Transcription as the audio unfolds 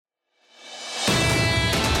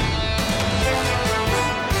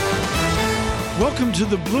Welcome to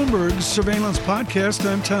the Bloomberg Surveillance Podcast.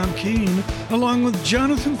 I'm Tom Keene, along with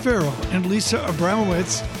Jonathan Farrell and Lisa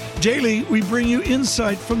Abramowitz. Daily, we bring you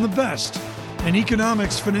insight from the best in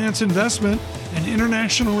economics, finance, investment, and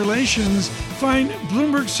international relations. Find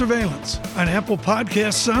Bloomberg Surveillance on Apple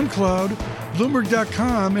Podcasts, SoundCloud,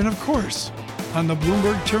 Bloomberg.com, and of course, on the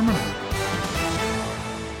Bloomberg Terminal.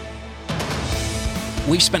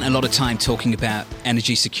 We've spent a lot of time talking about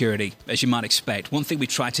energy security, as you might expect. One thing we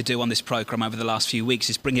tried to do on this programme over the last few weeks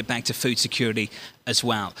is bring it back to food security as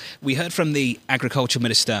well. We heard from the Agriculture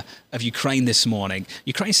Minister of Ukraine this morning.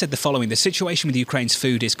 Ukraine said the following: the situation with Ukraine's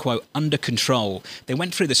food is, quote, under control. They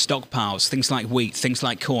went through the stockpiles, things like wheat, things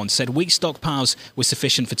like corn, said wheat stockpiles were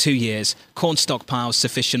sufficient for 2 years, corn stockpiles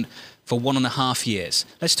sufficient for 1.5 years.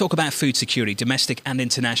 Let's talk about food security, domestic and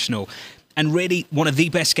international. And really, one of the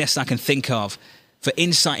best guests I can think of for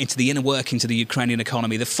insight into the inner workings of the Ukrainian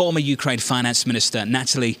economy, the former Ukraine Finance Minister,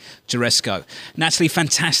 Natalie Jaresko. Natalie,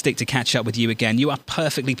 fantastic to catch up with you again. You are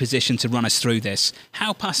perfectly positioned to run us through this.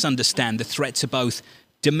 Help us understand the threat to both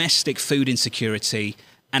domestic food insecurity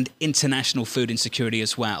and international food insecurity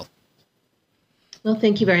as well. Well,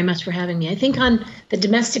 thank you very much for having me. I think on the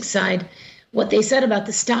domestic side, what they said about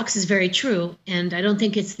the stocks is very true. And I don't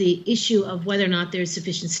think it's the issue of whether or not there's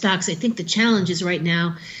sufficient stocks. I think the challenge is right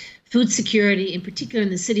now food security, in particular in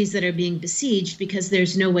the cities that are being besieged, because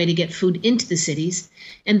there's no way to get food into the cities.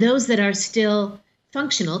 And those that are still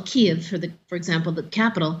functional, Kyiv, for example, the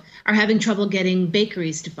capital, are having trouble getting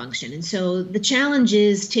bakeries to function. And so the challenge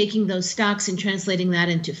is taking those stocks and translating that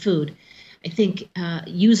into food, I think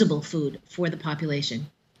usable food for the population.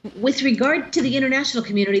 With regard to the international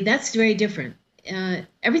community, that's very different.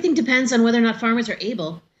 Everything depends on whether or not farmers are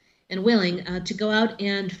able and willing to go out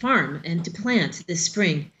and farm and to plant this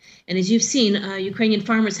spring. And as you've seen, Ukrainian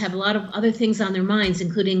farmers have a lot of other things on their minds,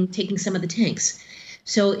 including taking some of the tanks.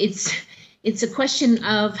 So it's a question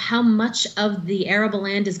of how much of the arable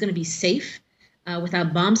land is going to be safe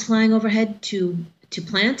without bombs flying overhead to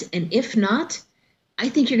plant. And if not, I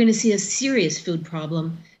think you're going to see a serious food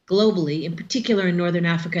problem globally, in particular in Northern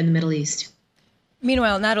Africa and the Middle East.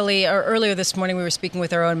 Meanwhile, Natalie, earlier this morning we were speaking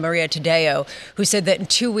with our own Maria Tadeo, who said that in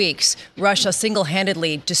 2 weeks, Russia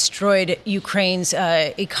single-handedly destroyed Ukraine's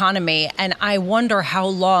economy. And I wonder how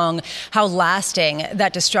lasting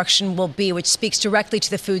that destruction will be, which speaks directly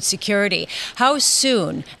to the food security. How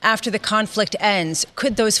soon after the conflict ends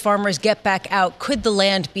could those farmers get back out? Could the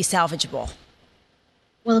land be salvageable?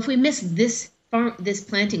 Well, if we miss this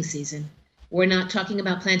planting season, we're not talking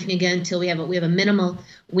about planting again until we have a minimal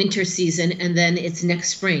winter season, and then it's next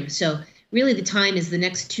spring. So really the time is the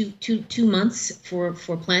next two months for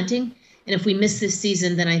planting. And if we miss this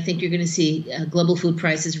season, then I think you're going to see global food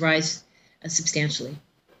prices rise substantially.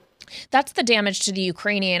 That's the damage to the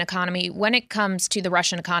Ukrainian economy. When it comes to the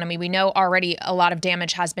Russian economy, we know already a lot of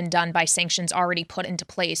damage has been done by sanctions already put into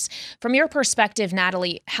place. From your perspective,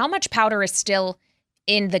 Natalie, how much powder is still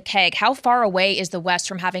in the keg? How far away is the West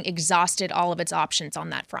from having exhausted all of its options on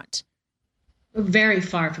that front? We're very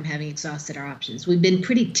far from having exhausted our options. We've been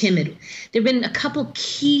pretty timid. There have been a couple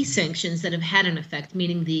key sanctions that have had an effect,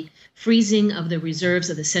 meaning the freezing of the reserves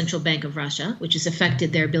of the Central Bank of Russia, which has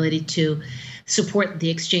affected their ability to support the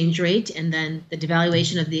exchange rate, and then the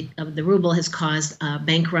devaluation of the ruble has caused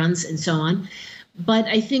bank runs and so on. But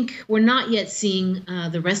I think we're not yet seeing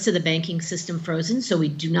the rest of the banking system frozen, so we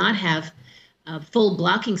do not have full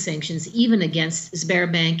blocking sanctions, even against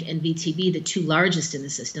Sberbank and VTB, the two largest in the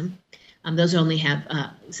system. Those only have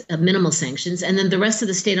minimal sanctions. And then the rest of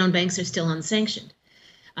the state-owned banks are still unsanctioned.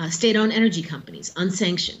 State-owned energy companies,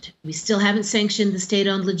 unsanctioned. We still haven't sanctioned the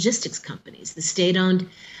state-owned logistics companies, the state-owned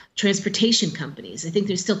transportation companies. I think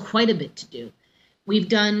there's still quite a bit to do. We've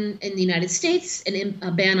done, in the United States,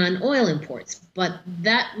 a ban on oil imports, but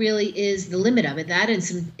that really is the limit of it. That and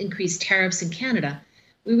some increased tariffs in Canada.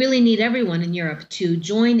 We really need everyone in Europe to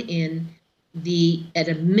join in at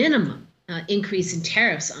a minimum, increase in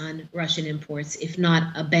tariffs on Russian imports, if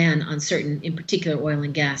not a ban on certain, in particular, oil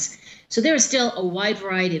and gas. So there are still a wide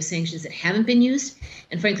variety of sanctions that haven't been used.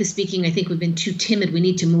 And frankly speaking, I think we've been too timid. We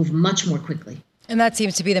need to move much more quickly. And that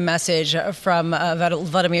seems to be the message from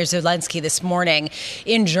Vladimir Zelensky this morning.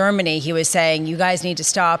 In Germany, he was saying, you guys need to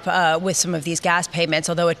stop with some of these gas payments,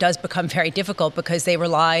 although it does become very difficult because they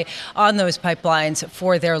rely on those pipelines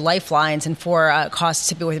for their lifelines and for costs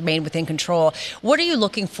to be remain within control. What are you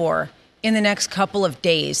looking for in the next couple of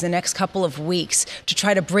days, the next couple of weeks, to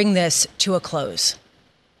try to bring this to a close?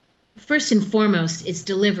 First and foremost, it's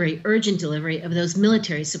delivery, urgent delivery of those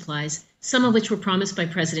military supplies, some of which were promised by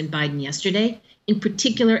President Biden yesterday, in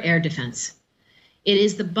particular air defense. It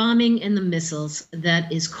is the bombing and the missiles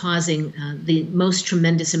that is causing the most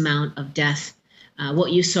tremendous amount of death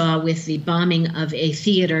what you saw with the bombing of a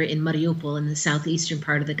theater in Mariupol in the southeastern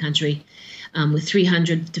part of the country, with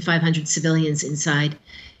 300 to 500 civilians inside.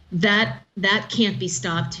 That can't be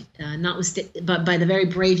stopped, but by the very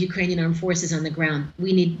brave Ukrainian armed forces on the ground.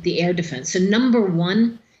 We need the air defense. So number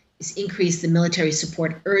one is increase the military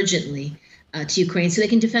support urgently to Ukraine so they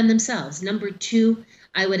can defend themselves. Number two,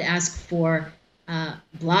 I would ask for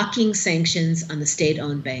blocking sanctions on the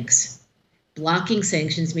state-owned banks. Blocking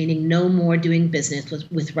sanctions, meaning no more doing business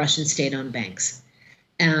with Russian state-owned banks.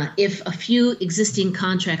 If a few existing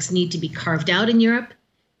contracts need to be carved out in Europe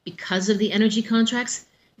because of the energy contracts,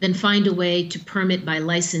 then find a way to permit by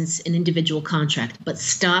license an individual contract, but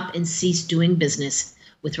stop and cease doing business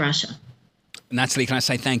with Russia. Natalie, can I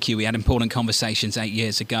say thank you? We had important conversations 8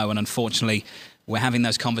 years ago, and unfortunately, we're having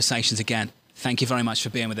those conversations again. Thank you very much for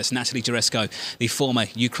being with us. Natalie Jaresko, the former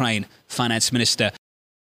Ukraine finance minister.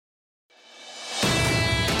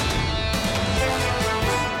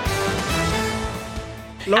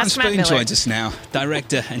 Lawrence Boone joins us now,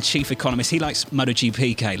 Director and Chief Economist. He likes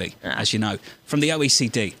MotoGP, Kayleigh, as you know, from the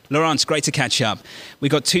OECD. Lawrence, great to catch up. We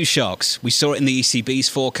got two shocks. We saw it in the ECB's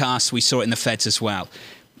forecast. We saw it in the Fed's as well.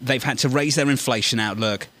 They've had to raise their inflation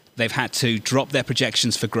outlook. They've had to drop their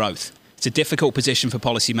projections for growth. It's a difficult position for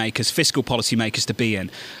policymakers, fiscal policymakers to be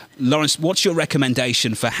in. Lawrence, what's your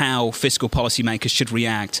recommendation for how fiscal policymakers should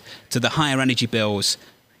react to the higher energy bills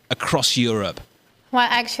across Europe? Well,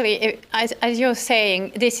 actually, as you're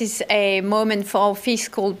saying, this is a moment for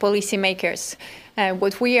fiscal policymakers.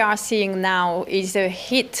 What we are seeing now is a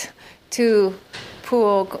hit to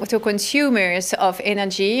consumers of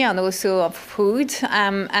energy and also of food,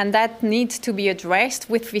 and that needs to be addressed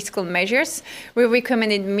with fiscal measures. We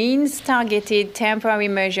recommended means targeted temporary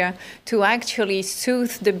measure to actually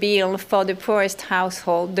soothe the bill for the poorest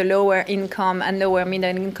household, the lower income and lower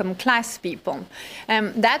middle income class people.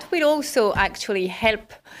 That will also actually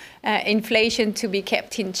help inflation to be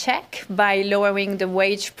kept in check by lowering the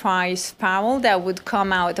wage price spiral that would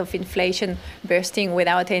come out of inflation bursting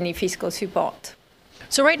without any fiscal support.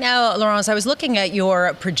 So right now, Laurence, I was looking at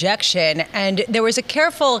your projection, and there was a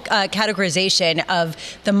careful categorization of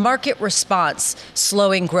the market response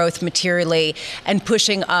slowing growth materially and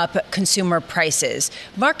pushing up consumer prices.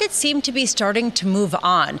 Markets seem to be starting to move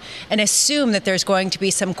on and assume that there's going to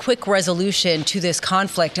be some quick resolution to this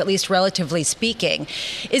conflict, at least relatively speaking.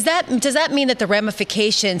 Does that mean that the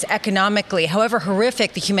ramifications economically, however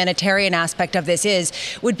horrific the humanitarian aspect of this is,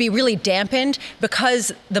 would be really dampened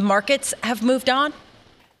because the markets have moved on?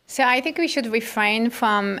 So I think we should refrain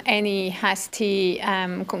from any hasty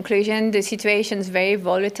conclusion. The situation is very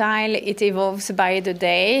volatile. It evolves by the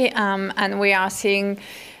day, and we are seeing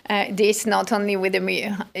this not only with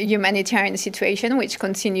the humanitarian situation, which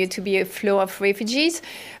continue to be a flow of refugees,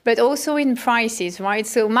 but also in prices, right?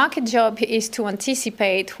 So market job is to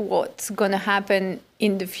anticipate what's going to happen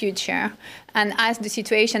in the future. And as the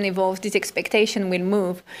situation evolves, this expectation will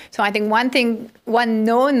move. So I think one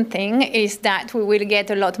known thing is that we will get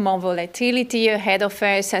a lot more volatility ahead of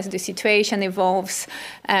us as the situation evolves.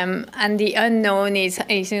 And the unknown is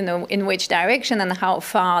in which direction and how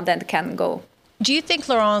far that can go. Do you think,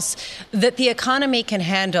 Laurence, that the economy can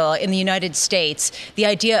handle in the United States the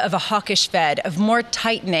idea of a hawkish Fed, of more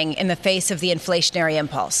tightening in the face of the inflationary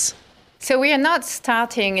impulse? So we are not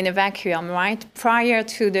starting in a vacuum, right? Prior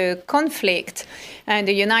to the conflict,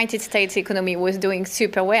 the United States economy was doing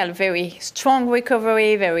super well, very strong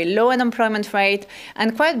recovery, very low unemployment rate,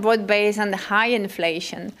 and quite broad-based and high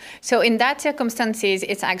inflation. So in that circumstances,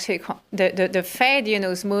 it's actually the Fed,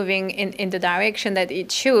 is moving in the direction that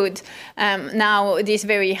it should. Now, these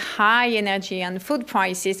very high energy and food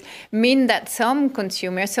prices mean that some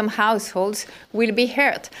consumers, some households will be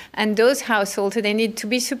hurt. And those households, they need to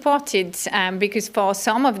be supported because for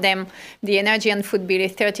some of them, the energy and food bill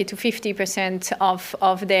is 30 to 50%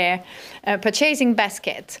 of their purchasing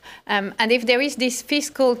basket. And if there is this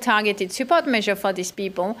fiscal targeted support measure for these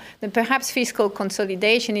people, then perhaps fiscal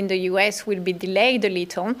consolidation in the US will be delayed a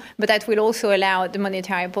little, but that will also allow the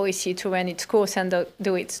monetary policy to run its course and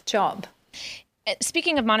do its job.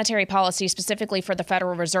 Speaking of monetary policy, specifically for the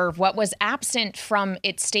Federal Reserve, what was absent from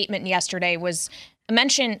its statement yesterday was a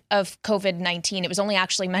mention of COVID-19. It was only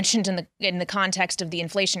actually mentioned in the context of the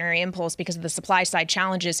inflationary impulse because of the supply side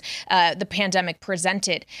challenges the pandemic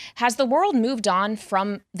presented. Has the world moved on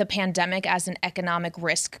from the pandemic as an economic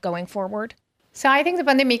risk going forward? So I think the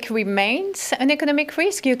pandemic remains an economic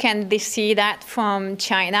risk. You can see that from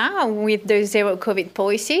China with the zero COVID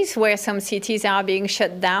policies, where some cities are being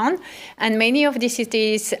shut down. And many of these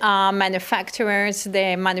cities are manufacturers.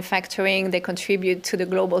 They're manufacturing, they contribute to the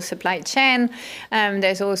global supply chain.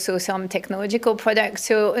 There's also some technological products.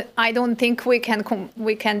 So I don't think we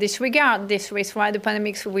can disregard this risk, right? The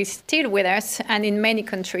pandemic is still with us and in many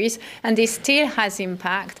countries. And this still has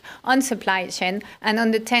impact on supply chain and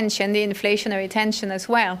on the tension, the inflationary tension as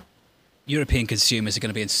well. European consumers are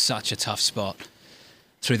going to be in such a tough spot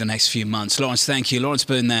through the next few months. Lawrence, thank you. Lawrence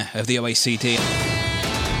Boone there of the OECD.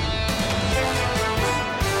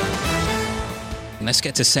 Let's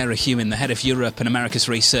get to Sarah Hewen, the head of Europe and America's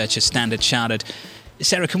research at Standard Chartered.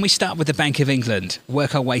 Sarah, can we start with the Bank of England,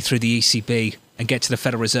 work our way through the ECB and get to the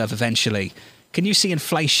Federal Reserve eventually? Can you see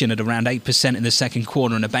inflation at around 8% in the second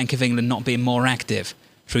quarter and the Bank of England not being more active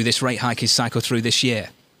through this rate hiking cycle through this year?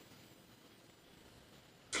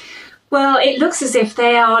 Well, it looks as if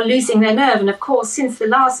they are losing their nerve. And of course, since the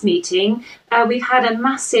last meeting, we've had a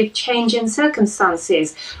massive change in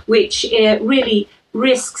circumstances, which really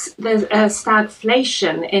risks the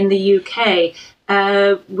stagflation in the UK.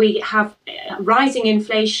 We have rising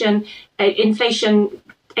inflation. Inflation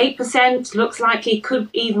 8% looks like it could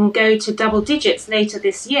even go to double digits later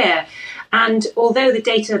this year. And although the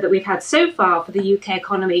data that we've had so far for the UK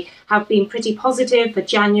economy have been pretty positive for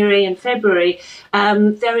January and February,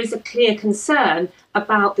 there is a clear concern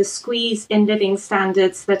about the squeeze in living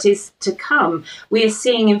standards that is to come. We are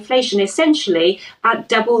seeing inflation essentially at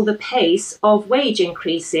double the pace of wage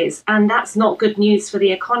increases, and that's not good news for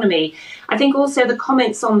the economy. I think also the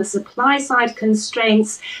comments on the supply side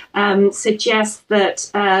constraints suggest that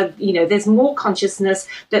there's more consciousness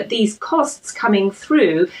that these costs coming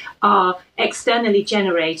through are externally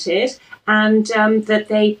generated, and that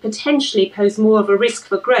they potentially pose more of a risk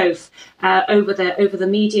for growth over the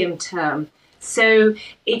medium term. So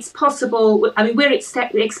it's possible. I mean, we're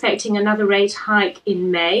expecting another rate hike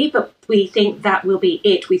in May, but we think that will be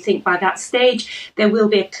it. We think by that stage there will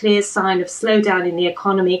be a clear sign of slowdown in the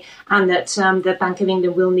economy, and that the Bank of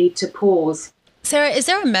England will need to pause. Sarah, is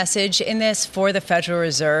there a message in this for the Federal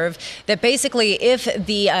Reserve that basically if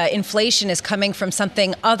the inflation is coming from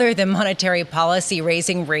something other than monetary policy,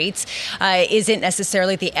 raising rates isn't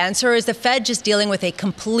necessarily the answer? Or is the Fed just dealing with a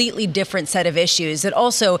completely different set of issues that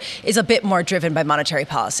also is a bit more driven by monetary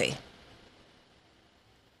policy?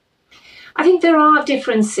 I think there are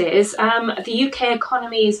differences. The UK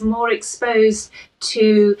economy is more exposed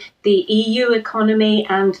to the EU economy,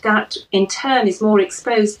 and that in turn is more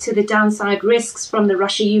exposed to the downside risks from the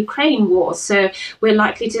Russia-Ukraine war. So we're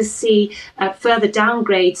likely to see further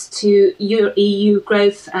downgrades to EU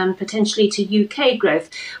growth and potentially to UK growth.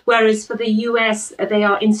 Whereas for the US, they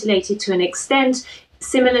are insulated to an extent.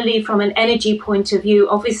 Similarly, from an energy point of view,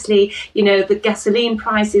 obviously, the gasoline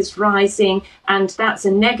price is rising, and that's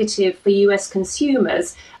a negative for US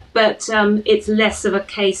consumers. But it's less of a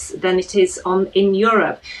case than it is in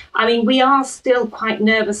Europe. I mean, we are still quite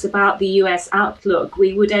nervous about the US outlook.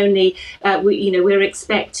 We would only, we're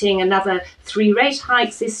expecting another 3 rate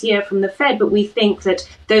hikes this year from the Fed, but we think that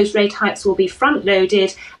those rate hikes will be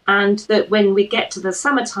front-loaded, and that when we get to the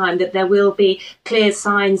summertime, that there will be clear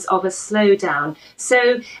signs of a slowdown.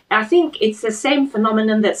 So I think it's the same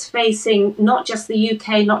phenomenon that's facing not just the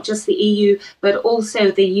UK, not just the EU, but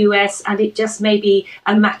also the US, and it just may be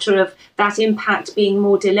a matter of that impact being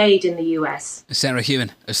more delayed in the US. Sarah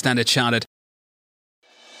Hewen of Standard Chartered.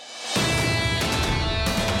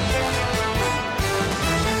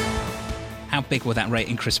 How big will that rate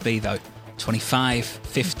increase be, though? 25,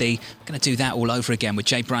 50. Going to do that all over again with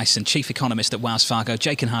Jay Bryson, Chief Economist at Wells Fargo.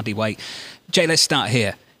 Jay can hardly wait. Jay, let's start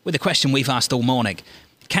here with a question we've asked all morning.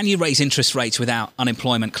 Can you raise interest rates without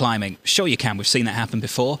unemployment climbing? Sure you can. We've seen that happen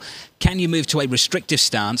before. Can you move to a restrictive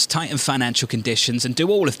stance, tighten financial conditions, and do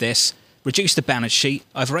all of this, reduce the balance sheet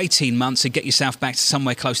over 18 months and get yourself back to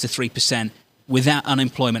somewhere close to 3% without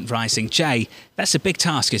unemployment rising? Jay, that's a big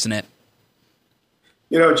task, isn't it?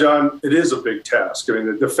 John, it is a big task. I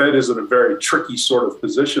mean, the Fed is in a very tricky sort of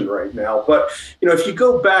position right now. But, if you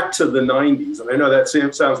go back to the 90s, and I know that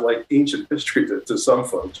sounds like ancient history to some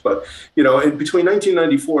folks, but, between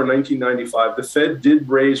 1994 and 1995, the Fed did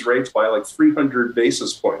raise rates by like 300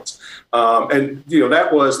 basis points. And, they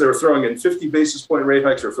were throwing in 50 basis point rate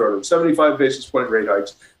hikes, they were throwing in 75 basis point rate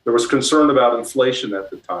hikes. There was concern about inflation at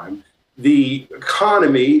the time. The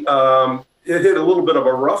economy, it hit a little bit of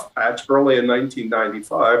a rough patch early in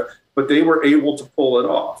 1995, but they were able to pull it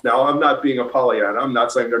off. Now, I'm not being a Pollyanna. I'm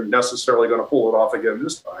not saying they're necessarily going to pull it off again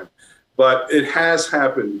this time, but it has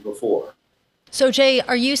happened before. So, Jay,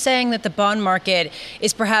 are you saying that the bond market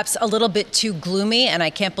is perhaps a little bit too gloomy, and I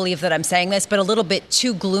can't believe that I'm saying this, but a little bit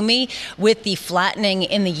too gloomy with the flattening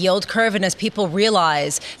in the yield curve, and as people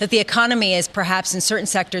realize that the economy is perhaps in certain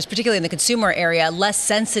sectors, particularly in the consumer area, less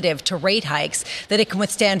sensitive to rate hikes, that it can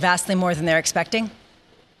withstand vastly more than they're expecting?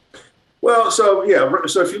 Well, so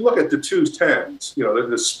if you look at the 2-10s,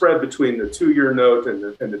 the spread between the 2-year note and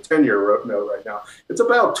the 10-year note right now, it's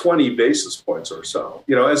about 20 basis points or so.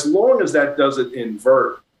 As long as that doesn't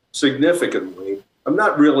invert significantly, I'm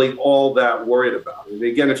not really all that worried about it. And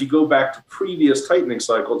again, if you go back to previous tightening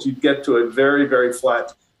cycles, you get to a very, very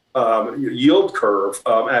flat yield curve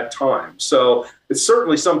at times. So it's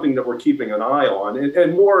certainly something that we're keeping an eye on.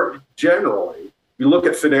 And more generally, you look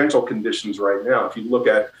at financial conditions right now. If you look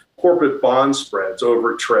at corporate bond spreads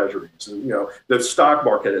over treasuries, and the stock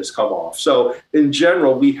market has come off. So in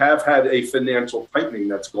general, we have had a financial tightening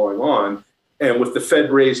that's going on, and with the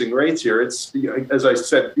Fed raising rates here, it's as I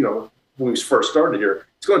said, when we first started here,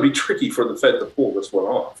 it's going to be tricky for the Fed to pull this one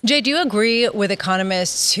off. Jay, do you agree with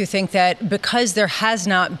economists who think that because there has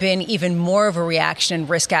not been even more of a reaction in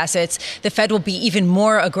risk assets, the Fed will be even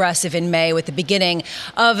more aggressive in May with the beginning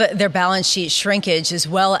of their balance sheet shrinkage, as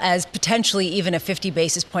well as potentially even a 50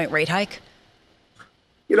 basis point rate hike?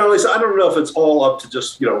 Lisa, I don't know if it's all up to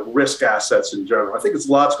just, risk assets in general. I think it's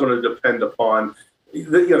lots going to depend upon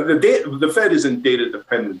the Fed is in data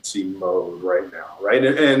dependency mode right now, right?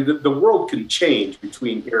 And the world can change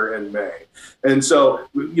between here and May. And so,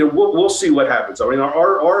 we'll see what happens. I mean,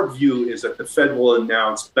 our view is that the Fed will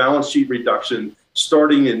announce balance sheet reduction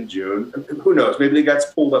starting in June. Who knows? Maybe it gets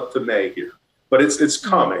pulled up to May here. But it's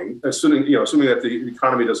coming, assuming that the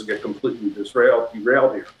economy doesn't get completely derailed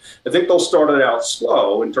here. I think they'll start it out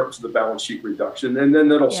slow in terms of the balance sheet reduction, and then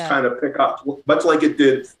it'll kind of pick up, much like it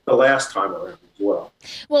did the last time around as well.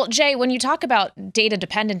 Well, Jay, when you talk about data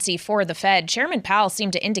dependency for the Fed, Chairman Powell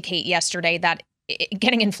seemed to indicate yesterday that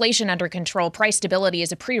getting inflation under control, price stability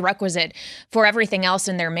is a prerequisite for everything else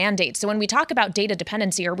in their mandate. So when we talk about data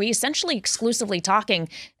dependency, are we essentially exclusively talking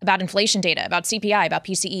about inflation data, about CPI, about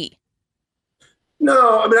PCE?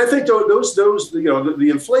 No, I mean, I think those the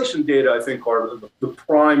inflation data, I think, are the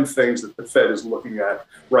prime things that the Fed is looking at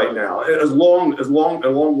right now,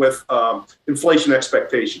 along with inflation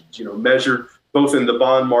expectations, measured both in the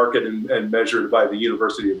bond market and measured by the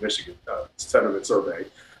University of Michigan sentiment survey.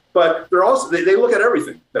 But they look at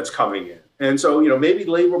everything that's coming in. And so, maybe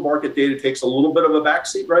labor market data takes a little bit of a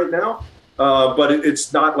backseat right now. But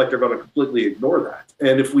it's not like they're going to completely ignore that.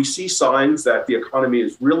 And if we see signs that the economy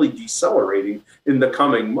is really decelerating in the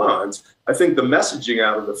coming months, I think the messaging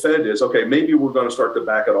out of the Fed is, okay, maybe we're going to start to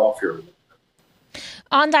back it off here.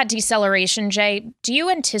 On that deceleration, Jay, do you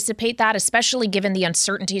anticipate that, especially given the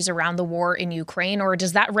uncertainties around the war in Ukraine, or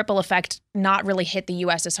does that ripple effect not really hit the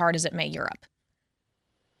U.S. as hard as it may Europe?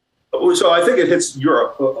 So I think it hits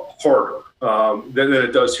Europe harder than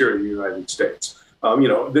it does here in the United States.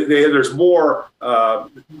 There's more.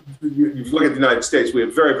 If you look at the United States, we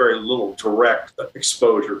have very, very little direct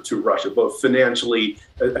exposure to Russia, both financially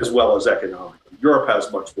as well as economically. Europe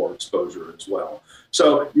has much more exposure as well.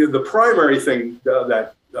 So the primary thing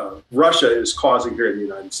that Russia is causing here in the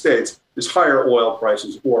United States is higher oil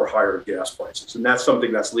prices or higher gas prices. And that's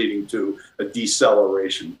something that's leading to a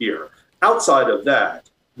deceleration here. Outside of that,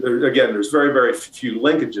 there's very, very few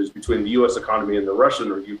linkages between the U.S. economy and the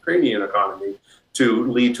Russian or Ukrainian economy to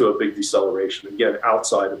lead to a big deceleration, again,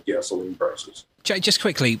 outside of gasoline prices. Jay, just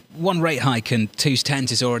quickly, one rate hike and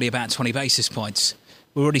 2s10s is already about 20 basis points.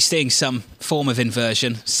 We're already seeing some form of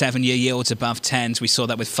inversion, 7-year yields above 10s. We saw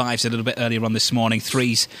that with 5s a little bit earlier on this morning,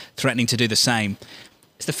 3s threatening to do the same.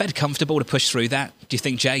 Is the Fed comfortable to push through that, do you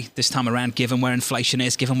think, Jay, this time around, given where inflation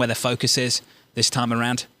is, given where their focus is this time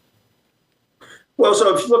around? Well,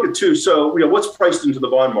 so if you look at what's priced into the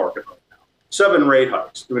bond market right now? 7 rate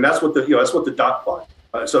hikes. I mean, that's what the dot plot.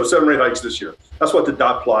 So 7 rate hikes this year. That's what the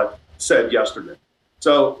dot plot said yesterday.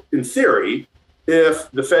 So in theory,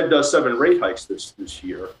 if the Fed does 7 rate hikes this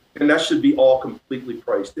year, and that should be all completely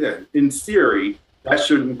priced in. In theory, that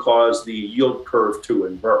shouldn't cause the yield curve to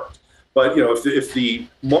invert. But if the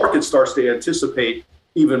market starts to anticipate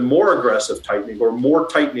even more aggressive tightening or more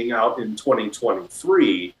tightening out in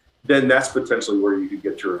 2023, then that's potentially where you could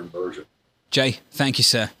get your inversion. Jay, thank you,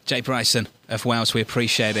 sir. Jay Bryson of Wells, we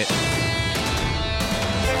appreciate it.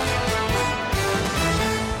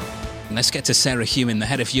 Let's get to Sarah Hewin, the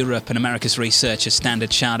head of Europe and America's research at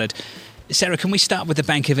Standard Chartered. Sarah, can we start with the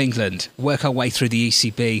Bank of England, work our way through the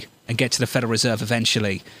ECB and get to the Federal Reserve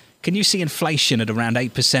eventually? Can you see inflation at around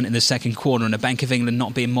 8% in the second quarter and the Bank of England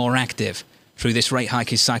not being more active through this rate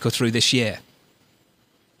hiking cycle through this year?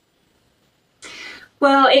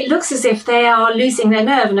 Well, it looks as if they are losing their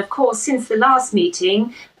nerve. And of course, since the last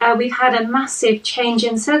meeting, we've had a massive change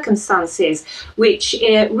in circumstances, which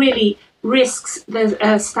really risks the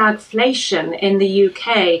stagflation in the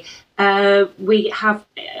UK. We have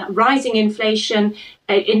rising inflation.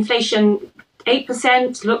 Inflation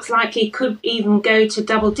 8% looks like it could even go to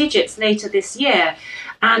double digits later this year.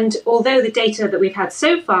 And although the data that we've had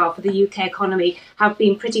so far for the UK economy have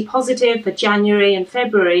been pretty positive for January and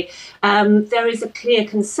February, there is a clear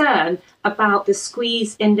concern about the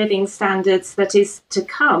squeeze in living standards that is to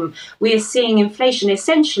come. We are seeing inflation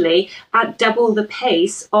essentially at double the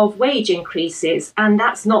pace of wage increases, and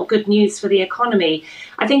that's not good news for the economy.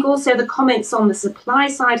 I think also the comments on the supply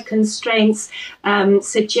side constraints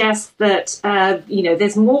suggest that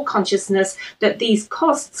there's more consciousness that these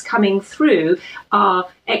costs coming through are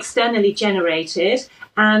externally generated,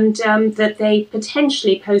 and that they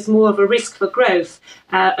potentially pose more of a risk for growth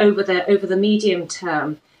over the medium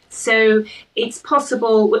term. So it's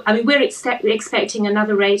possible. I mean, we're expecting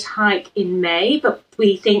another rate hike in May, but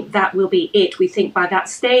we think that will be it. We think by that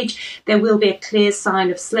stage there will be a clear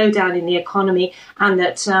sign of slowdown in the economy, and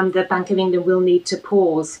that the Bank of England will need to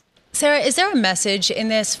pause. Sarah, is there a message in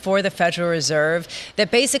this for the Federal Reserve that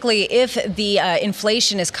basically if the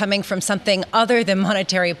inflation is coming from something other than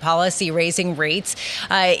monetary policy, raising rates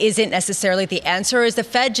isn't necessarily the answer? Or is the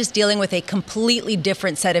Fed just dealing with a completely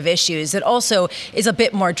different set of issues that also is a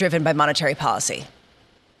bit more driven by monetary policy?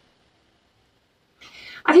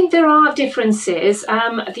 I think there are differences.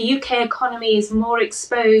 The UK economy is more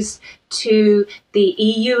exposed to the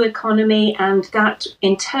EU economy, and that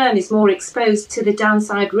in turn is more exposed to the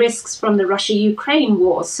downside risks from the Russia-Ukraine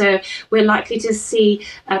war. So we're likely to see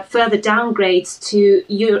further downgrades to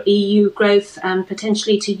EU growth and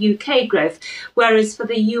potentially to UK growth. Whereas for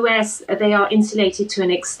the US, they are insulated to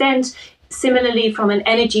an extent. Similarly, from an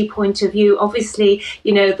energy point of view, obviously,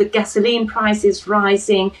 the gasoline price is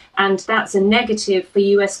rising, and that's a negative for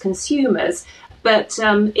US consumers. But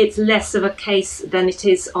it's less of a case than it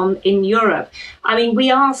is in Europe. I mean, we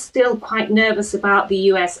are still quite nervous about the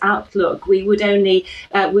US outlook. We would only,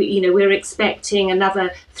 we're expecting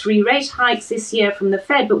another 3 rate hikes this year from the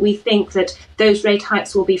Fed, but we think that those rate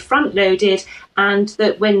hikes will be front-loaded, and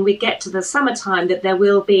that when we get to the summertime, that there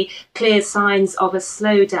will be clear signs of a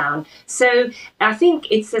slowdown. So I think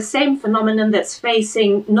it's the same phenomenon that's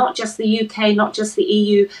facing not just the UK, not just the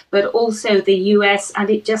EU, but also the US, and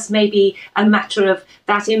it just may be a matter of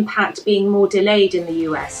that impact being more delayed in the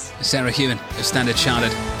US. Sarah Hewen of Standard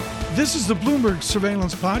Chartered. This is the Bloomberg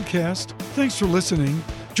Surveillance Podcast. Thanks for listening.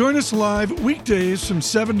 Join us live weekdays from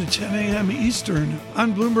 7 to 10 a.m. Eastern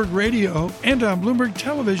on Bloomberg Radio and on Bloomberg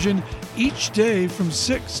Television each day from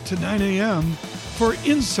 6 to 9 a.m. for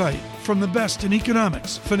insight from the best in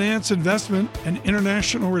economics, finance, investment, and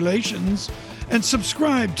international relations. And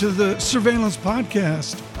subscribe to the Surveillance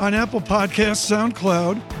Podcast on Apple Podcasts,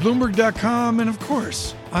 SoundCloud, Bloomberg.com, and of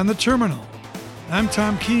course, on the terminal. I'm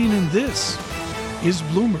Tom Keene, and this is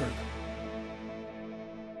Bloomberg.